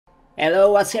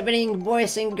Hello, what's happening,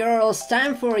 boys and girls?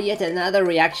 Time for yet another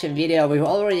reaction video. We've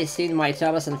already seen my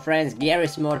Thomas and Friends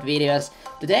Garry's Mod videos.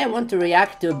 Today I want to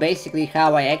react to basically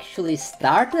how I actually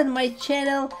started my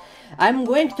channel. I'm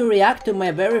going to react to my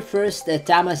very first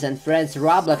Thomas and Friends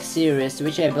Roblox series,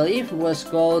 which I believe was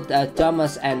called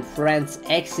Thomas and Friends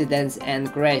Accidents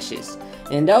and Crashes.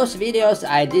 In those videos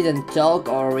I didn't talk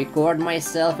or record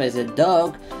myself as a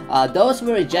dog. Those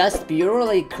were just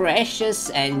purely crashes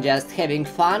and just having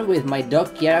fun with my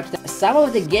dog character. Some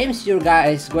of the games you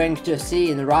guys going to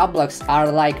see in Roblox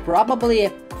are like probably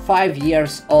 5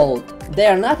 years old. They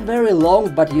are not very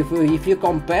long, but if you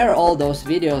compare all those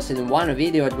videos in one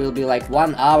video, it will be like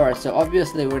 1 hour, so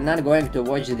obviously we're not going to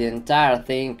watch the entire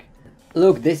thing.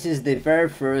 Look, this is the very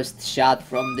first shot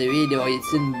from the video.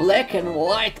 It's in black and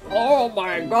white. Oh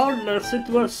my goodness, it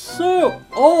was so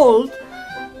old.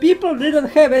 People didn't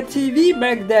have a TV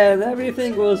back then.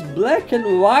 Everything was black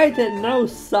and white and no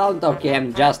sound. Okay,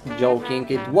 I'm just joking.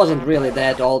 It wasn't really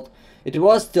that old. It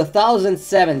was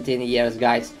 2017 years,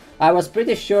 guys. I was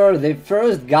pretty sure the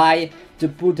first guy to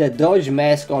put a Dodge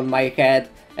mask on my head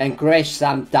and crash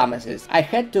some Thomases. I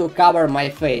had to cover my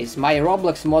face. My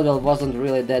Roblox model wasn't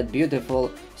really that beautiful,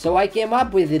 so I came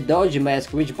up with the Dodge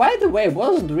mask, which by the way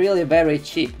wasn't really very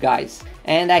cheap, guys.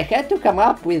 And I had to come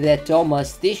up with a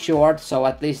Thomas t-shirt, so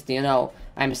at least, you know,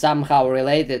 I'm somehow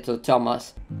related to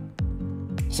Thomas.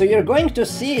 So you're going to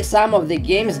see some of the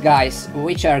games, guys,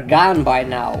 which are gone by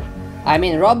now. I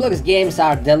mean, Roblox games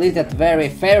are deleted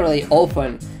fairly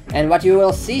often. And what you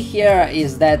will see here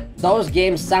is that those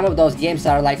games, some of those games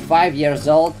are like 5 years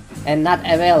old and not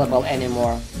available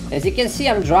anymore. As you can see,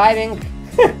 I'm driving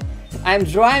I'm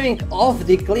driving off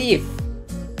the cliff.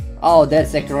 Oh,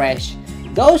 that's a crash.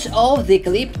 Those off the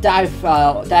cliff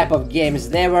type of games,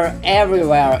 they were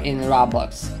everywhere in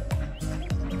Roblox.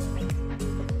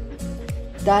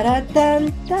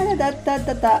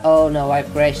 Oh no, I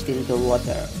crashed into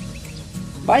water.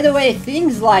 By the way,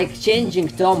 things like changing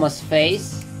Thomas'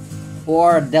 face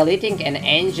or deleting an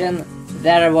engine,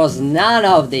 there was none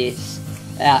of this.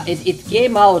 It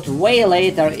came out way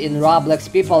later in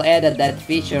Roblox. People added that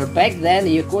feature. Back then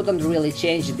you couldn't really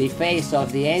change the face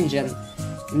of the engine.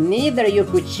 Neither you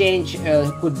could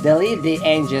delete the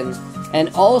engine, and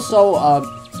also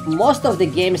most of the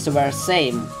games were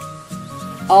same.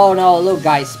 Oh no, look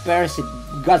guys, Percy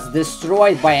got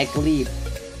destroyed by a cliff.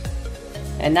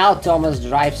 And now Thomas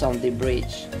drives on the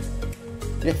bridge.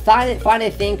 The funny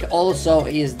thing also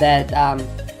is that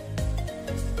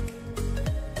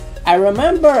I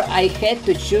remember I had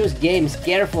to choose games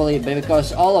carefully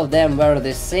because all of them were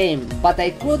the same, but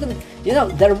I couldn't, you know,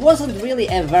 there wasn't really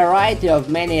a variety of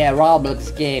many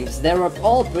Roblox games. They were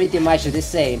all pretty much the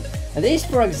same. This,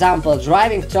 for example,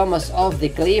 driving Thomas off the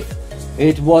cliff,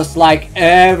 it was like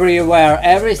everywhere.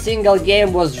 Every single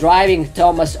game was driving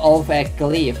Thomas off a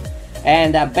cliff.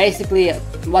 And basically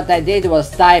what I did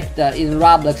was typed in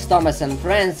Roblox Thomas and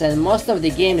Friends, and most of the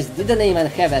games didn't even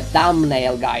have a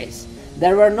thumbnail, guys.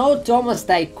 There were no Thomas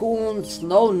Tycoons,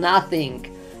 no nothing.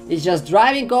 It's just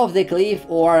driving off the cliff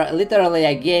or literally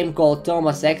a game called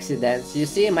Thomas Accidents. You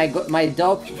see my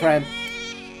dog friend.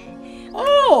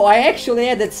 Oh, I actually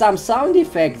added some sound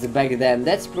effects back then.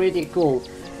 That's pretty cool.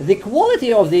 The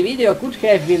quality of the video could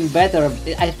have been better.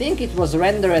 I think it was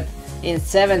rendered in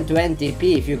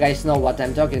 720p, if you guys know what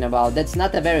I'm talking about. That's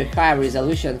not a very high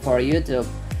resolution for YouTube.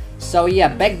 So yeah,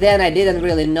 back then I didn't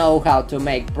really know how to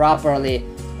make properly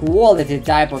quality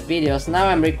type of videos. Now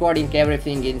I'm recording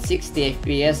everything in 60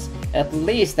 fps, at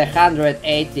least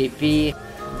 180p.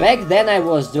 Back then I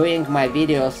was doing my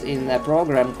videos in a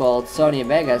program called Sony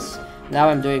Vegas. Now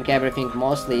I'm doing everything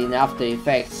mostly in After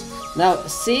Effects. Now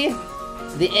see,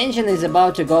 the engine is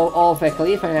about to go off a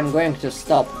cliff and I'm going to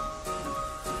stop.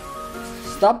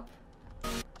 Stop.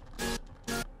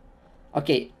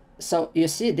 Okay, so you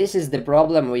see, this is the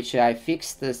problem which I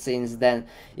fixed since then.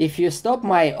 If you stop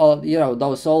my old, you know,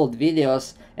 those old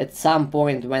videos at some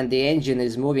point when the engine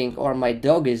is moving or my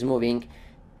dog is moving,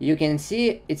 you can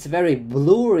see it's very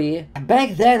blurry.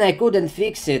 Back then I couldn't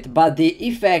fix it, but the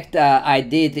effect I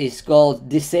did is called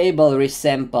Disable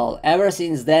Resample. Ever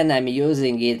since then I'm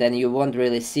using it and you won't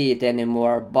really see it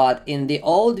anymore, but in the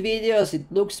old videos it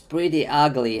looks pretty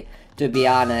ugly, to be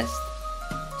honest.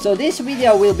 So this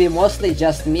video will be mostly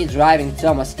just me driving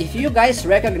Thomas. If you guys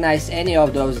recognize any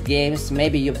of those games,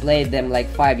 maybe you played them like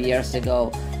 5 years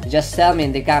ago, just tell me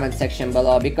in the comment section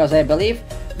below, because I believe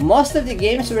most of the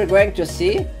games we're going to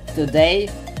see today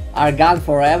are gone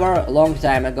forever, a long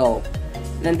time ago.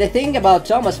 And the thing about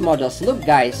Thomas models, look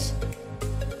guys,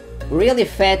 really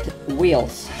fat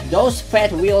wheels. Those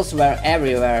fat wheels were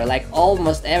everywhere, like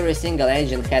almost every single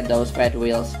engine had those fat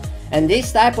wheels. And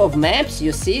these type of maps,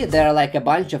 you see, there are like a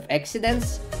bunch of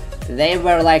accidents. They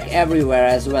were like everywhere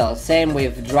as well. Same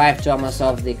with Drive Thomas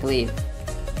off the cliff.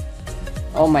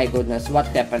 Oh my goodness, what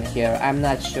happened here? I'm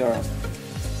not sure.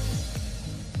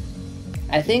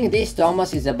 I think this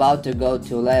Thomas is about to go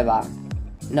to lava.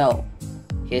 No,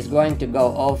 he's going to go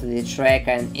off the track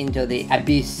and into the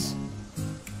abyss.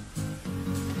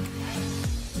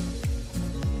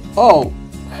 Oh,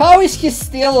 how is he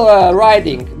still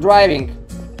driving?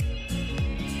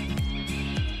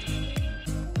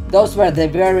 Those were the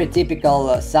very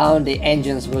typical sound the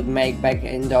engines would make back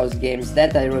in those games,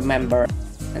 that I remember.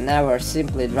 And now we're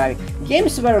simply driving.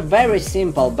 Games were very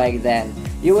simple back then.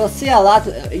 You will see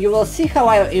how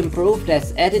I improved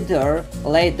as editor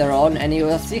later on, and you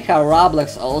will see how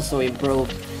Roblox also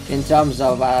improved in terms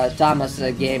of Thomas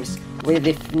games with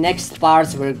the next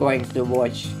parts we're going to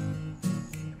watch.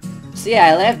 See,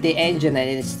 I left the engine and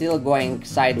it's still going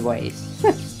sideways.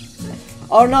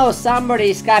 Oh no, somebody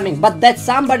is coming, but that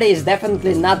somebody is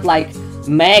definitely not like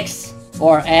Max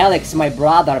or Alex, my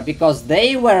brother, because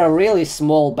they were really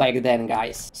small back then,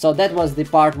 guys. So that was the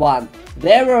part 1.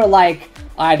 They were like,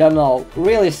 I don't know,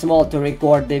 really small to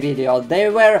record the video. They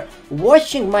were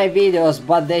watching my videos,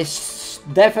 but they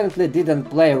definitely didn't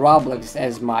play Roblox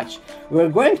as much. We're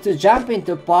going to jump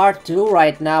into part 2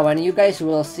 right now, and you guys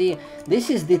will see, this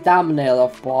is the thumbnail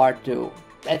of part 2.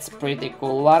 That's pretty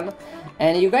cool one.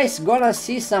 And you guys gonna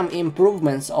see some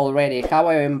improvements already, how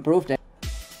I improved it.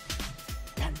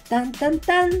 Dun, dun,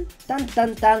 dun, dun,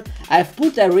 dun, dun. I've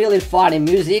put a really funny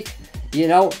music, you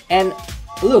know, and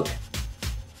look,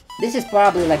 this is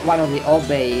probably like one of the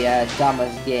Obey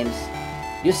Thomas games.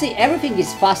 You see, everything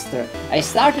is faster. I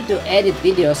started to edit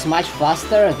videos much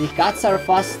faster, the cuts are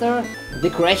faster, the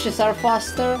crashes are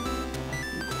faster.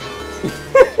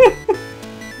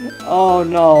 Oh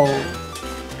no.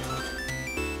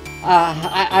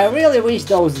 I really wish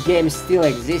those games still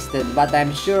existed, but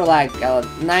I'm sure like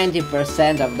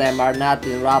 90% of them are not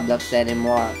in Roblox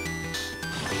anymore.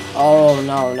 Oh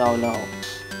no, no, no.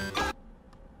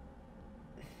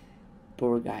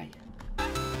 Poor guy.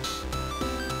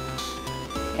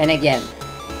 And again,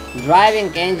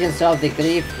 driving engines off the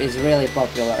cliff is really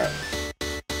popular.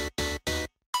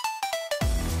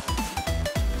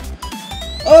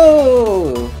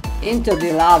 Oh! Into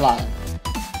the lava.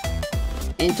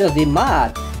 Into the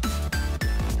mud.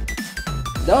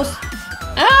 Those...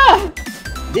 Ah!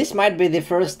 This might be the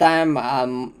first time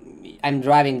I'm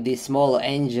driving this small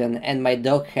engine and my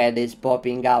dog head is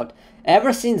popping out.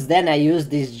 Ever since then I used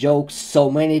this joke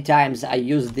so many times, I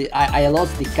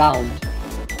lost the count.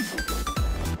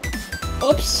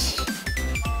 Oops!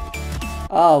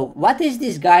 Oh, what is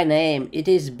this guy name? It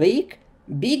is Big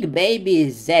Baby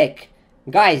Zach.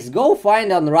 Guys, go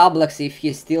find on Roblox if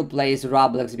he still plays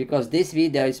Roblox, because this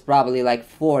video is probably like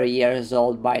 4 years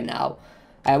old by now.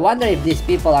 I wonder if these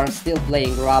people are still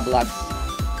playing Roblox.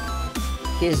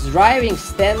 He's driving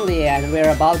Stanley and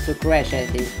we're about to crash, I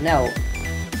think. No.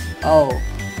 Oh.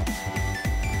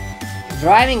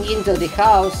 Driving into the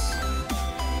house.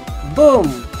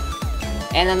 Boom!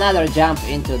 And another jump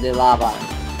into the lava.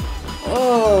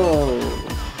 Oh!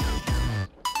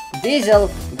 Diesel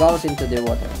goes into the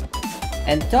water.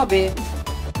 And Toby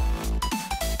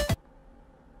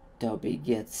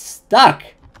gets stuck.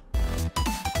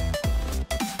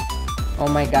 Oh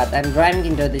my god, I'm driving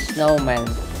into the snowman.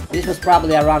 This was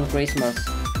probably around Christmas.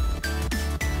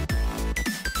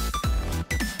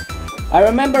 I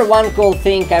remember one cool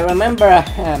thing. I remember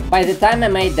by the time I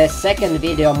made the second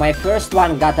video, my first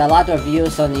one got a lot of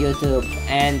views on YouTube,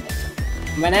 and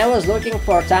when I was looking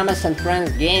for Thomas and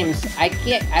Friends games, I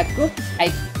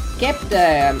kept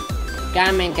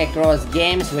coming across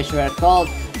games which were called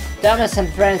Thomas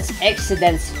and Friends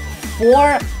Accidents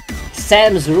for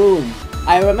Sam's Room.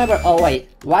 I remember, oh wait,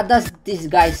 what does this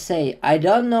guy say? I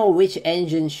don't know which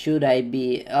engine should I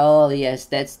be. Oh yes,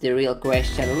 that's the real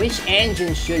question. Which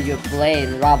engine should you play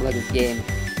in Roblox game?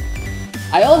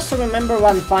 I also remember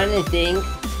one funny thing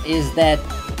is that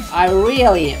I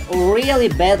really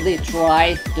badly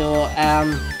tried to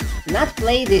not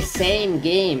play the same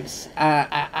games.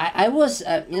 I was,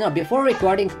 you know, before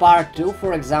recording part 2,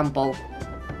 for example.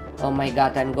 Oh my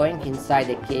god, I'm going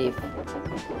inside a cave.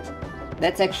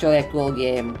 That's actually a cool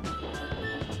game.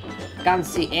 Can't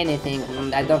see anything,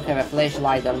 I don't have a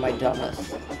flashlight on my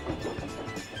Thomas.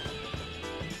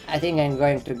 I think I'm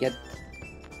going to get...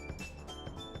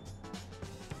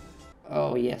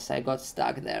 Oh yes, I got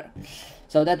stuck there.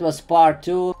 So that was part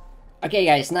 2. Okay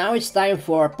guys, now it's time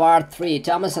for part 3,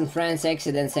 Thomas and Friends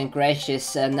Accidents and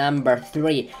Crashes number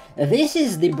 3. This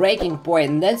is the breaking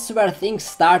point, that's where things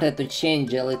started to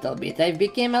change a little bit. I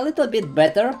became a little bit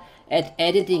better at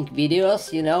editing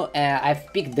videos, you know,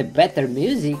 I've picked the better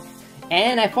music,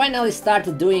 and I finally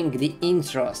started doing the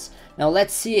intros. Now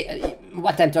let's see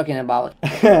what I'm talking about.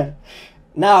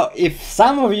 Now, if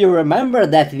some of you remember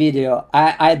that video,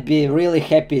 I'd be really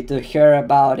happy to hear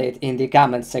about it in the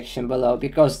comment section below,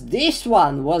 because this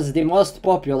one was the most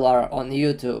popular on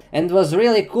YouTube and was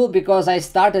really cool because I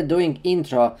started doing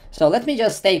intro. So let me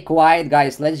just stay quiet,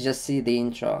 guys, let's just see the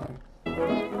intro.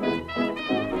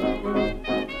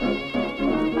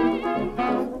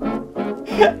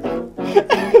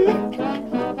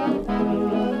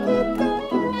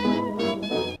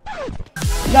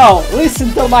 No, listen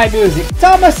to my music,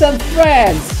 Thomas and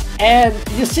Friends! And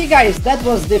you see, guys, that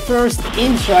was the first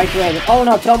intro I created. Oh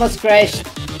no, Thomas crashed.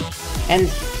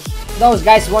 And those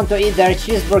guys want to eat their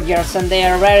cheeseburgers and they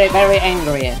are very, very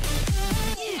angry.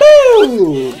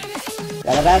 Woo!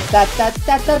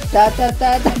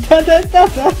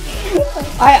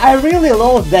 I really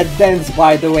love that dance,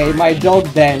 by the way, my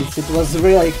dog dance. It was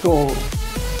really cool.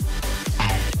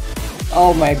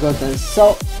 Oh my goodness.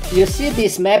 So, you see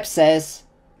this map says,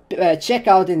 check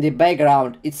out in the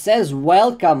background, it says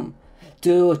welcome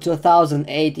to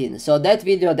 2018, so that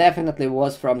video definitely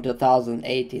was from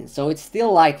 2018, so it's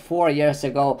still like 4 years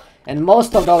ago, and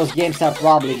most of those games are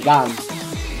probably gone.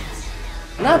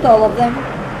 Not all of them.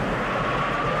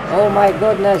 Oh my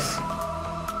goodness,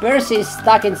 Percy is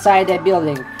stuck inside a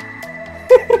building.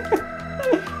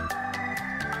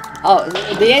 Oh,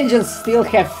 the engines still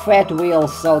have fat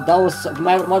wheels, so those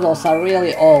models are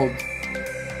really old.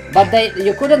 But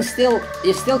you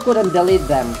still couldn't delete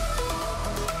them.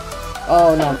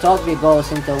 Oh no, Toby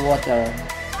goes into water.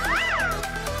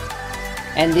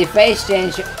 And the face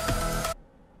change...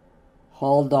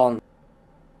 Hold on.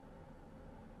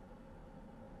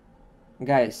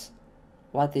 Guys,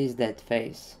 what is that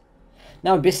face?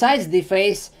 Now, besides the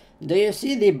face, do you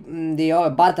see the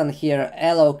button here,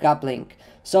 allow coupling?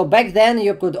 So back then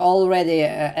you could already,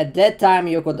 at that time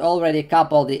you could already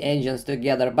couple the engines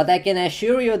together, but I can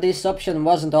assure you this option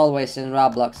wasn't always in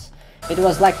Roblox. It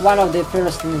was like one of the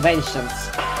first inventions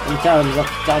in terms of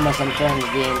Thomas and Friends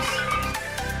games.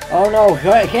 Oh no,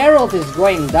 Harold is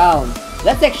going down.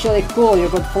 That's actually cool, you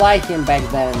could fly him back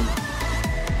then.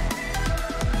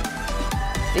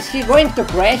 Is he going to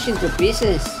crash into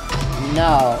pieces?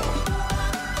 No.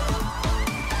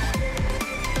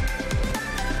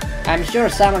 I'm sure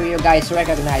some of you guys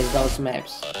recognize those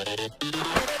maps.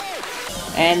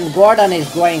 And Gordon is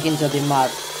going into the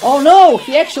mud. Oh no!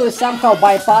 He actually somehow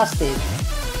bypassed it.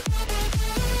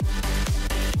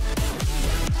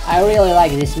 I really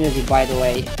like this music, by the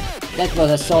way. That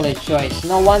was a solid choice.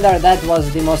 No wonder that was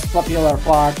the most popular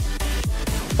part.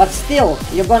 But still,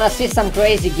 you're gonna see some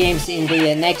crazy games in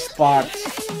the next parts.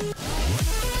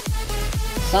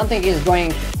 Something is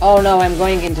going... Oh no, I'm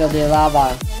going into the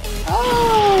lava. Oh!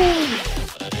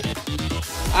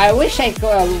 I wish I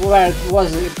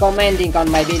was commenting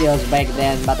on my videos back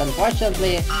then, but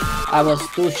unfortunately I was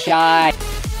too shy.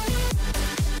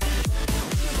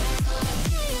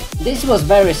 This was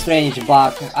very strange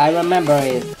bug, I remember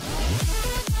it.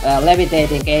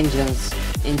 Levitating engines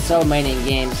in so many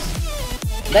games.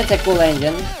 That's a cool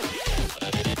engine.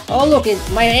 Oh look,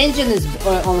 my engine is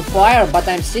on fire, but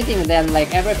I'm sitting there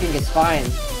like everything is fine.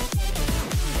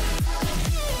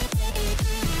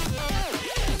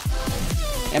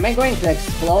 Am I going to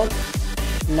explode?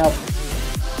 Nope.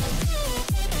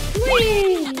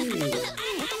 Whee!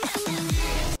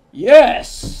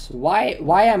 Yes! Why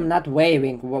I'm not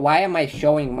waving? Why am I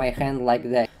showing my hand like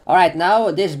that? Alright,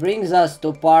 now this brings us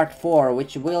to part 4,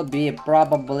 which will be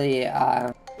probably,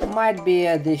 might be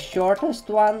the shortest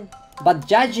one. But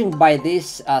judging by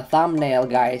this thumbnail,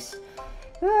 guys,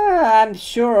 I'm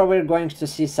sure we're going to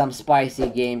see some spicy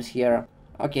games here.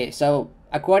 Okay, so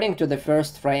according to the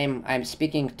first frame, I'm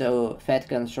speaking to Fat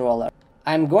Controller.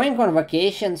 I'm going on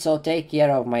vacation, so take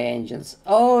care of my engines.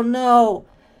 Oh no!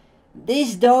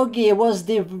 This doggy was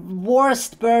the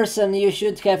worst person you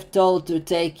should have told to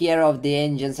take care of the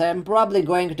engines. I'm probably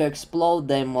going to explode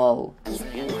them all.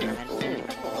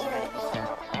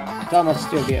 Thomas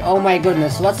Studio. Oh my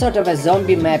goodness, what sort of a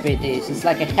zombie map it is? It's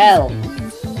like a hell.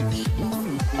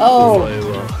 Oh!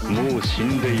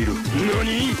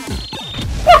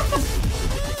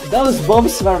 Those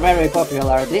bombs were very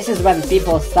popular. This is when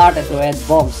people started to add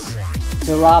bombs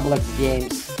to Roblox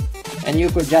games. And you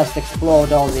could just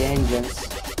explode all the engines.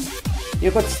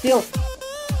 You could still...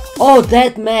 Oh,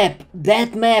 that map!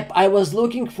 That map! I was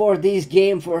looking for this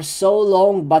game for so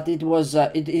long, but it was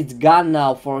it's gone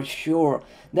now for sure.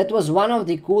 That was one of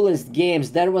the coolest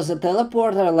games. There was a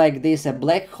teleporter like this, a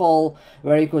black hole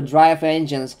where you could drive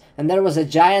engines, and there was a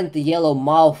giant yellow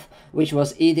mouth which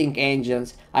was eating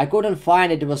engines. I couldn't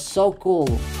find it. It was so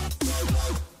cool.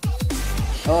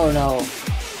 Oh no.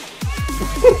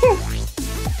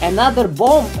 Another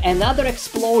bomb, another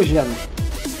explosion.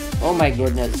 Oh my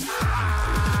goodness.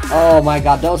 Oh my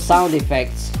god, those sound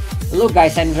effects. Look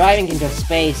guys, I'm driving into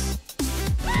space.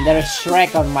 There's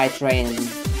Shrek on my train.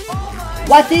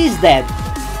 What is that?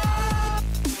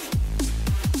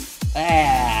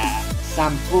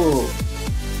 Some poo.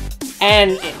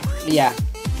 And yeah,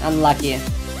 unlucky.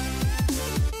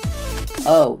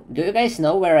 Oh, do you guys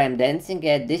know where I'm dancing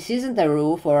at? This isn't a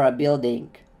roof or a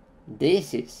building.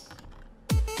 This is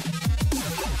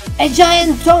a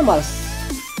giant Thomas!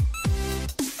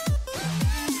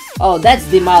 Oh, that's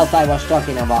the mouth I was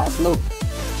talking about. Look,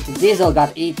 Diesel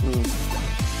got eaten.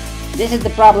 This is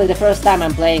probably the first time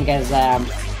I'm playing as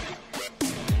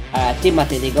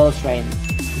Timothy, the Ghost Train.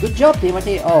 Good job,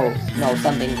 Timothy. Oh, no,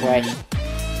 something crashed.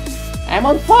 I'm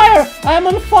on fire! I'm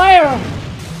on fire!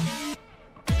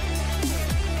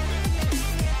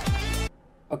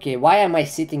 Okay, why am I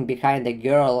sitting behind a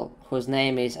girl whose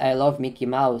name is I Love Mickey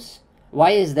Mouse?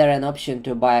 Why is there an option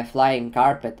to buy a flying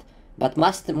carpet? But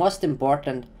most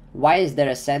important, why is there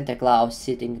a Santa Claus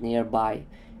sitting nearby?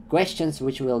 Questions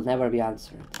which will never be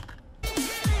answered.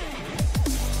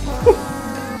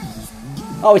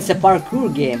 Oh, it's a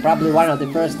parkour game, probably one of the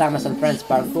first Thomas and Friends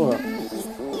parkour.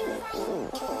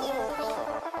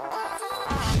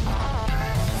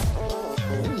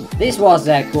 This was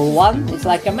a cool one, it's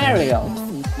like a Mario.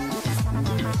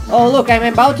 Oh look, I'm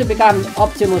about to become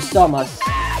Optimus Thomas.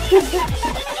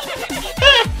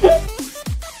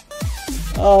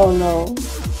 Oh no.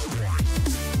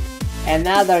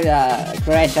 Another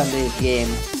crash on this game.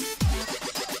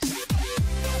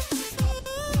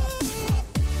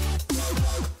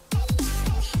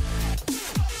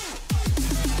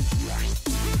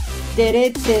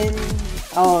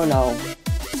 Oh no.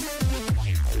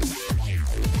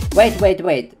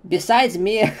 Wait. Besides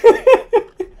me,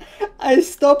 I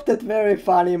stopped at very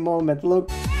funny moment.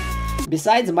 Look.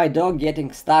 Besides my dog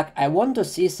getting stuck, I want to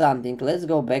see something. Let's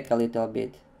go back a little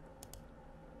bit.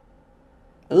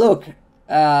 Look.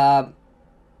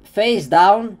 Face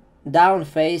down, down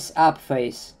face, up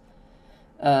face.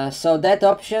 So that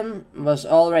option was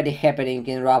already happening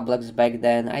in Roblox back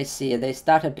then. I see, they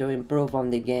started to improve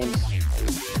on the games.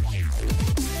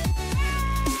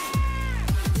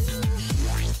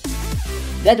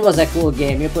 That was a cool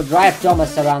game. You could drive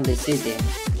Thomas around the city.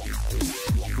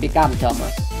 Become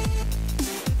Thomas.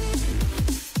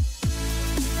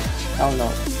 Oh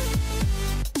no.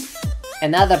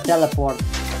 Another teleport.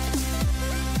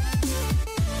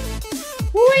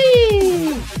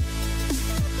 Whee!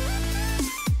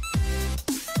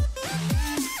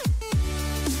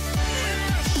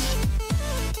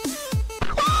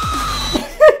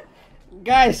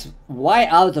 Guys, why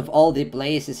out of all the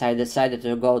places I decided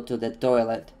to go to the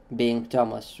toilet being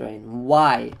Thomas Train?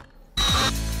 Why?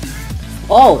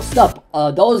 Oh, stop!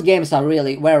 Those games were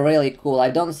really cool.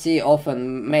 I don't see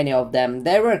often many of them.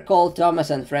 They were called Thomas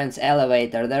and Friends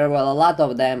Elevator. There were a lot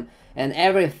of them, and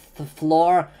every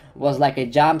floor was like a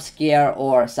jump scare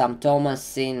or some Thomas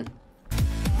scene.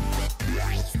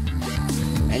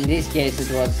 In this case, it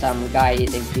was some guy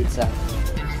eating pizza.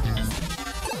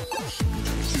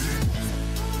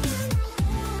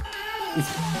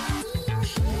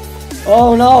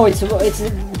 Oh no, it's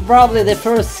probably the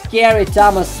first scary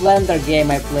Thomas Slender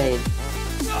game I played.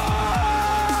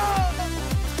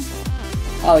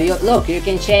 Oh, look, you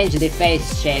can change the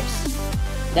face shapes.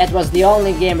 That was the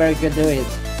only game where you could do it.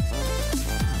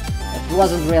 It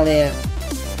wasn't really...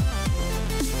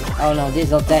 Oh no,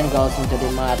 Diesel 10 goes into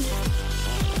the mud.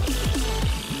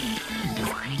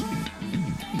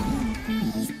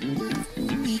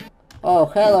 Oh,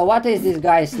 hello, what is this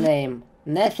guy's name?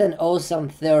 Nathan Awesome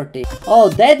 30. Oh,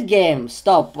 that game!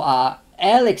 Stop!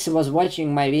 Alex was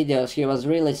watching my videos. He was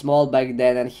really small back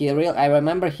then, and I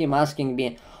remember him asking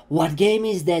me, "What game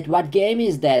is that? What game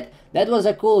is that?" That was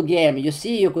a cool game. You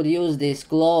see, you could use this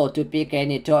claw to pick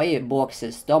any toy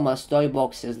boxes, Thomas toy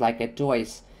boxes, like a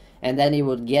toys, and then you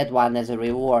would get one as a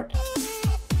reward.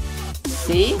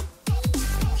 See?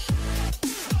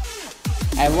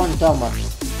 I won Thomas.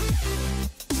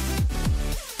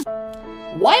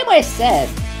 Why am I sad?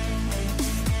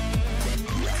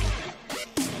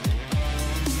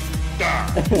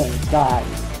 Die.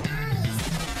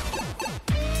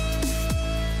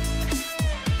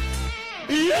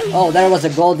 Oh, there was a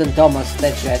golden Thomas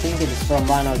statue. I think it is from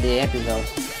one of the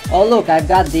episodes. Oh look, I've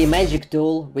got the magic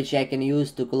tool, which I can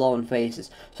use to clone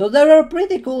faces. So there were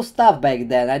pretty cool stuff back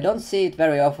then. I don't see it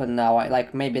very often now,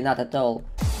 like maybe not at all.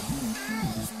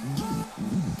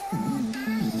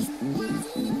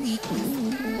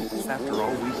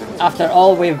 After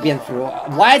all we've been through.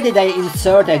 Why did I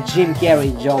insert a Jim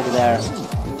Carrey joke there?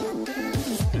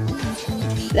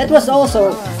 That was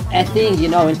also a thing, you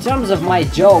know, in terms of my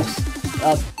jokes.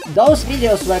 Those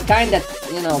videos were kind of,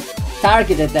 you know,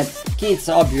 targeted at kids,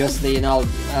 obviously, you know,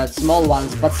 small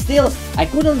ones, but still, I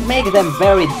couldn't make them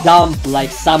very dumb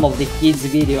like some of the kids'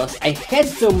 videos. I had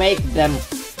to make them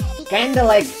kinda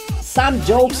like some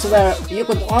jokes where you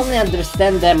could only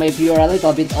understand them if you're a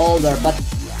little bit older, but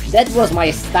that was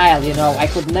my style, you know. I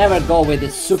could never go with the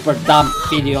super dumb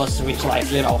videos which like,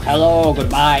 you know, hello,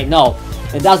 goodbye. No,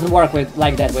 it doesn't work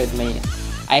like that with me.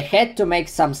 I had to make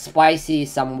some spicy,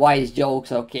 some wise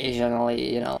jokes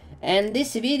occasionally, you know. And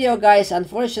this video, guys,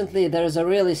 unfortunately, there's a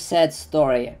really sad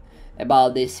story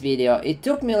about this video. It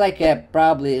took me like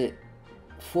probably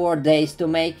 4 days to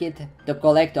make it, to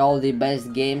collect all the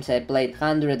best games. I played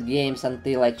 100 games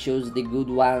until I chose the good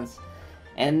ones.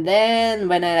 And then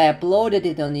when I uploaded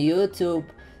it on YouTube,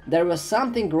 there was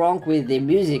something wrong with the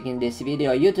music in this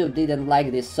video. YouTube didn't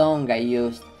like the song I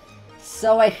used.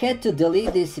 So I had to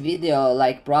delete this video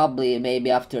like probably maybe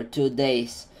after 2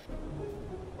 days.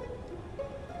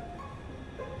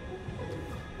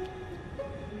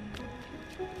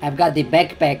 I've got the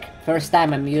backpack, first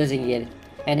time I'm using it,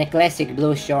 and a classic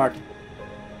blue short.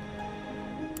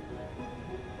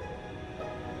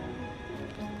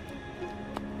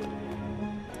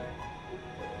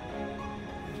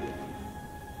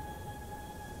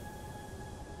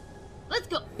 Let's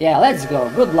go! Yeah, let's go.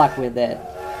 Good luck with that.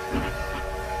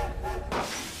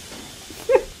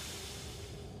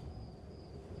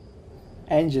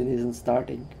 Engine isn't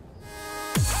starting.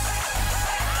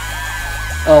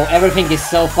 Oh, everything is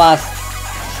so fast.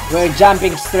 We're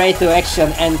jumping straight to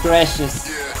action and crashes.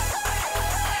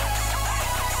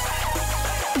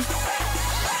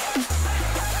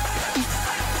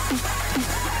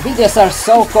 Videos are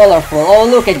so colorful. Oh,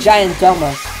 look, a giant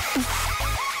Thomas.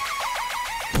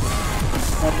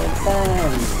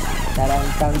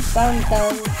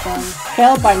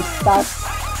 Help, I'm stuck.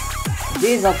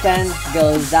 Diesel 10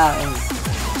 goes down.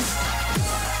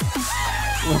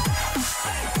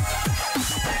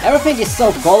 Everything is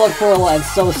so colorful and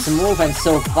so smooth and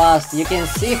so fast. You can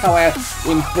see how I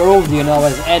improved, you know,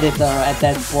 as editor at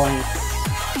that point.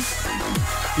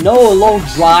 No long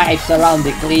drives around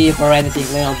the cliff or anything,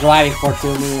 you know, driving for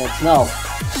 2 minutes. No.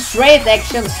 Straight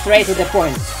action, straight to the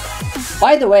point.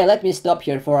 By the way, let me stop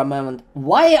here for a moment.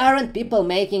 Why aren't people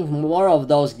making more of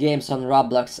those games on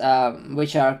Roblox,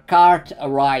 which are kart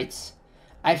rides?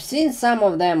 I've seen some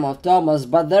of them of Thomas,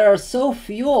 but there are so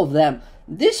few of them.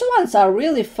 These ones are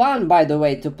really fun, by the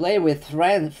way, to play with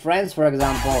friends, for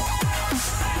example.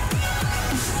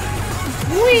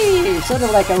 Whee! Sort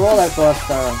of like a roller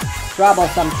coaster.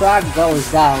 Troublesome truck goes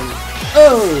down.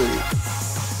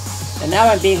 Oh! And now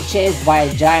I'm being chased by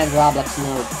a giant Roblox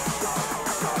noob.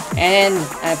 And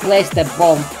I placed a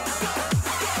bomb.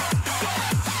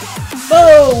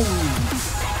 Boom!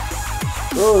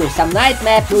 Ooh, some night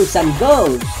map with some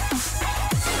ghosts.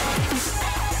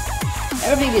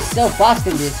 Everything is so fast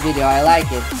in this video, I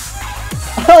like it.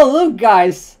 Oh, look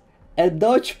guys! A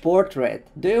Dodge portrait.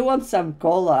 Do you want some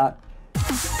cola?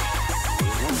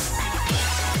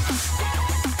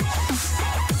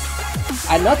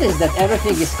 I noticed that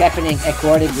everything is happening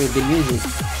according with the music.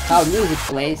 How music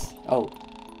plays. Oh.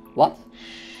 What?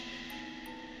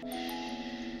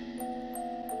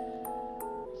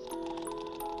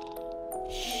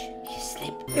 Shh, he's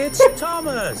sleeping. It's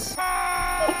Thomas!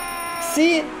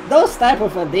 See, those type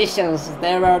of additions,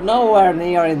 they were nowhere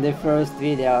near in the first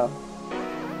video.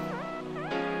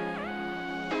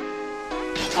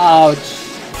 Ouch.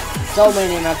 So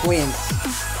many McQueens.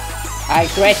 I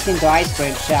crashed into ice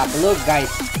cream shop. Look guys.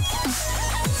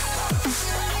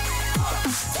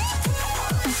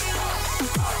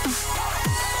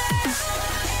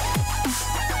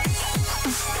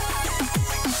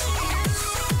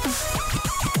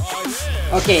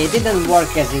 Okay, it didn't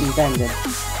work as intended.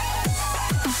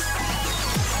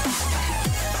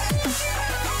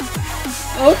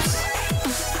 Oops!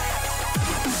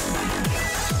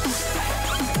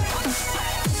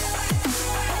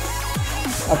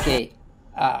 Okay,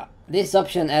 this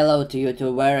option allowed you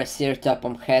to wear a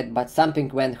sear-top-on head, but something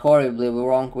went horribly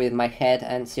wrong with my head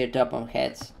and sear-top-on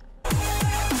heads.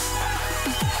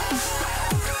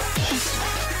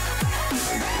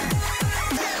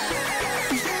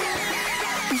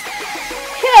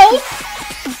 Help!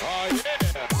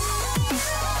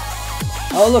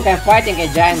 Oh look, I'm fighting a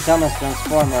giant Thomas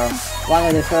Transformer. One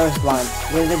of the first ones.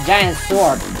 With a giant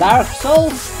sword. Dark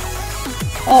Souls?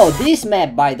 Oh, this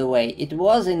map, by the way, it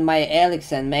was in my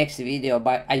Alex and Max video,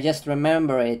 but I just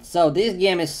remember it. So this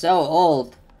game is so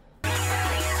old.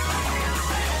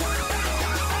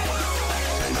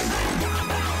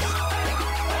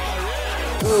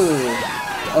 Ooh,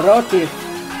 Rotif,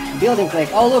 building click.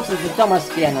 Oh look, it's the Thomas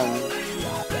Cannon.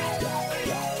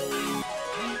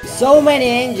 So many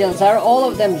engines, are all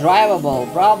of them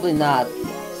drivable? Probably not.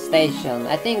 Station,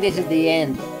 I think this is the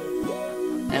end.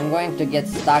 I'm going to get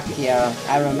stuck here,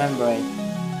 I remember it.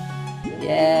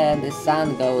 Yeah, the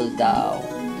sun goes down.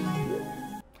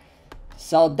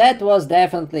 So that was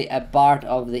definitely a part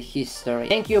of the history.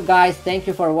 Thank you guys, thank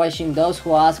you for watching. Those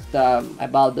who asked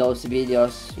about those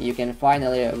videos, you can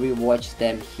finally rewatch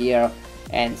them here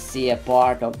and see a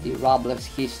part of the Roblox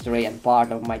history and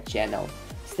part of my channel.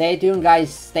 Stay tuned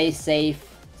guys, stay safe,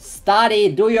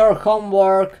 study, do your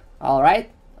homework,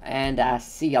 alright? And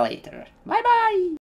see you later. Bye bye!